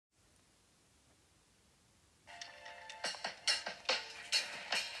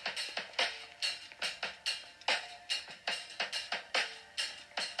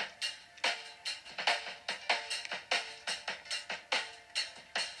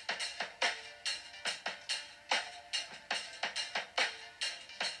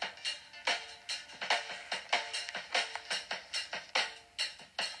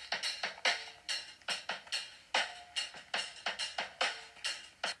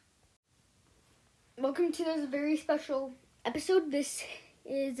welcome to this very special episode. This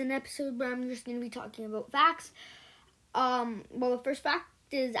is an episode where I'm just going to be talking about facts. Well, the first fact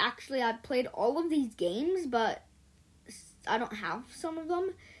is actually I've played all of these games, but I don't have some of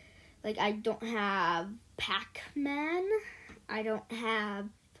them. Like, I don't have Pac-Man. I don't have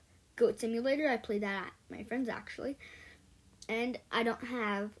Goat Simulator. I play that at my friend's, actually. And I don't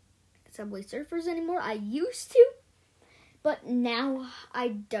have Subway Surfers anymore. I used to, but now I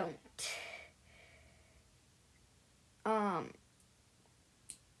don't.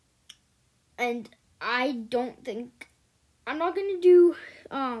 And I don't think I'm not gonna do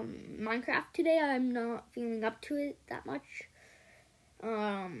Minecraft today. I'm not feeling up to it that much.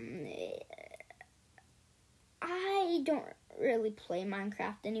 I don't really play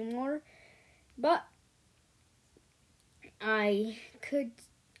Minecraft anymore, but I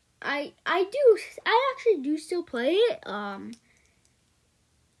actually do still play it.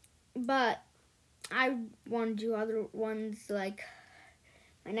 But I want to do other ones. Like,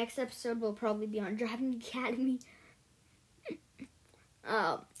 my next episode will probably be on Driving Academy.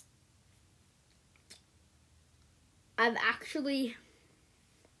 I've actually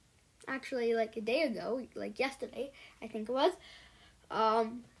like a day ago, like yesterday, I think it was,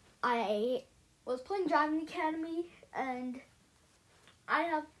 I was playing Driving Academy, and I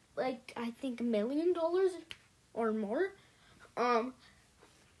have, like, I think $1 million or more.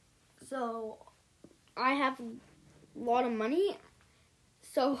 So I have a lot of money.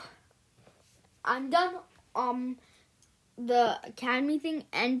 So I'm done the academy thing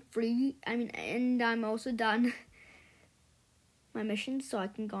and and I'm also done my mission, so I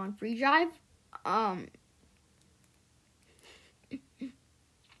can go on free drive. So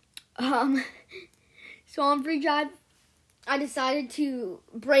on free drive, I decided to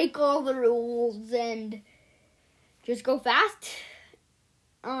break all the rules and just go fast.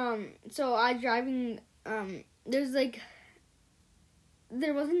 So I driving,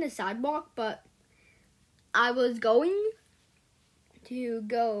 there wasn't a sidewalk, but I was going to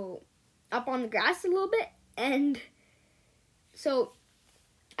go up on the grass a little bit, and so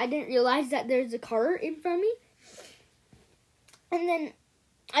I didn't realize that there's a car in front of me, and then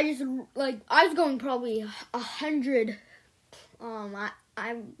I was going probably 100, I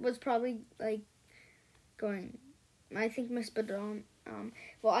was probably, going, I think my speedometer,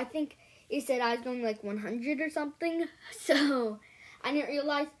 I think it said I was going, 100 or something, so I didn't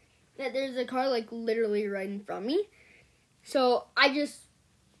realize that there's a car, literally right in front of me. So I just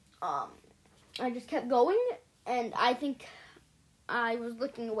kept going, and I think I was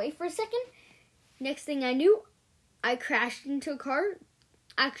looking away for a second. Next thing I knew, I crashed into a car.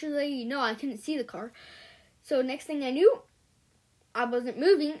 Actually, no, I couldn't see the car. So next thing I knew, I wasn't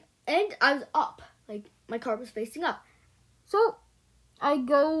moving, and I was up. My car was facing up. So I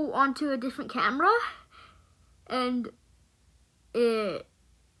go onto a different camera, and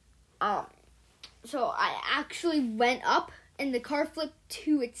so I actually went up, and the car flipped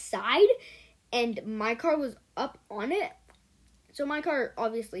to its side, and my car was up on it. So my car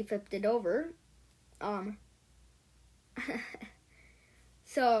obviously flipped it over.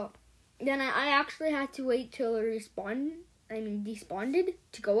 So then I actually had to wait till it despawned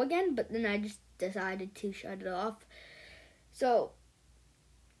to go again, but then I just decided to shut it off. So,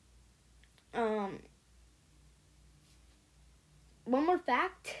 one more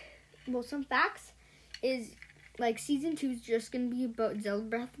fact, some facts is, Season 2 is just going to be about Zelda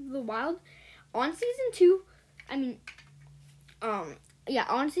Breath of the Wild. On Season 2, on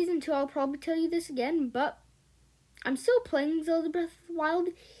Season 2, I'll probably tell you this again, but I'm still playing Zelda Breath of the Wild,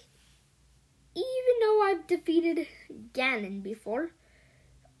 even though I've defeated Ganon before.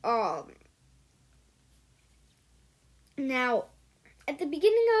 Now, at the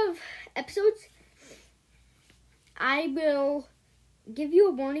beginning of episodes, I will give you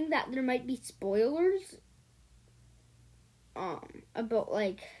a warning that there might be spoilers about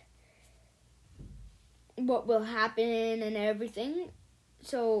what will happen and everything.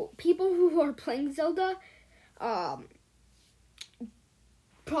 So people who are playing Zelda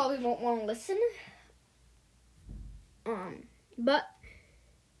probably won't want to listen. But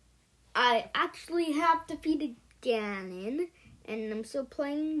I actually have defeated Ganon, and I'm still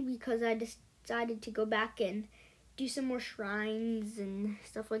playing because I decided to go back and do some more shrines and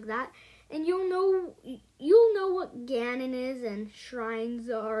stuff like that. And you'll know what Ganon is and shrines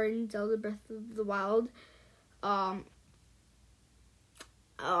are in Zelda Breath of the Wild on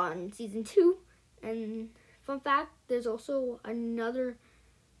Season 2. And fun fact, there's also another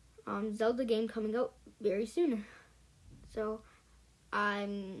Zelda game coming out very soon. So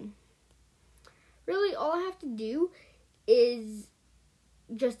really all I have to do is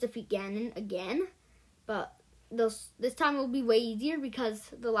just defeat Ganon again. But this time will be way easier because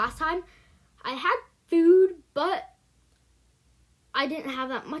the last time I had food, but I didn't have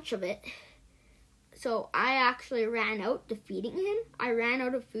that much of it. So I actually ran out defeating him. I ran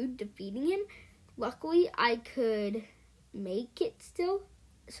out of food defeating him. Luckily, I could make it still,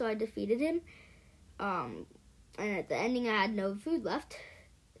 so I defeated him. And at the ending, I had no food left.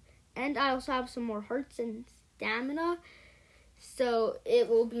 And I also have some more hearts and stamina, so it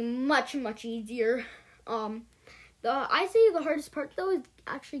will be much, much easier. I say the hardest part, though, is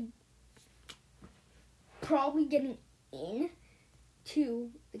actually probably getting in to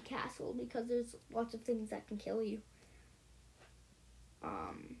the castle, because there's lots of things that can kill you.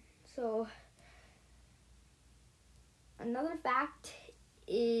 So another fact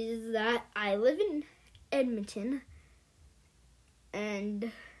is that I live in Edmonton,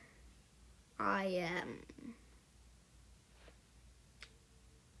 and I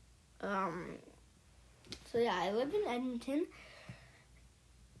I live in Edmonton,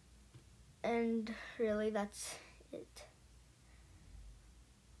 and really that's it.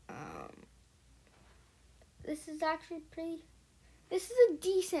 This is a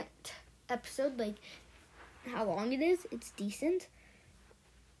decent episode. Like, how long it is, it's decent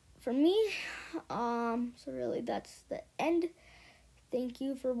for me. So really that's the end. Thank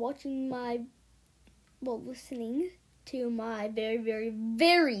you for listening to my very, very,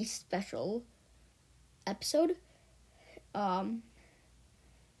 very special episode. And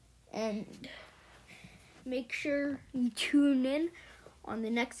make sure you tune in on the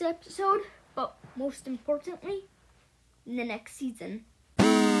next episode, but most importantly, in the next season.